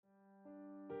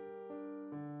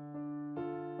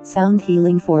Sound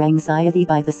healing for anxiety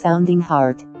by the Sounding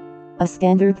Heart. A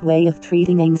standard way of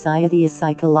treating anxiety is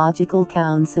psychological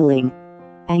counseling.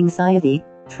 Anxiety,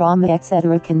 trauma,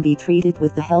 etc. can be treated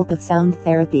with the help of sound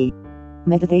therapy.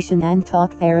 Meditation and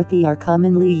talk therapy are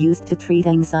commonly used to treat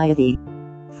anxiety.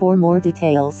 For more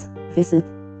details, visit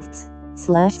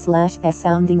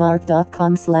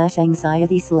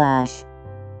 //thesoundingart.com/anxiety/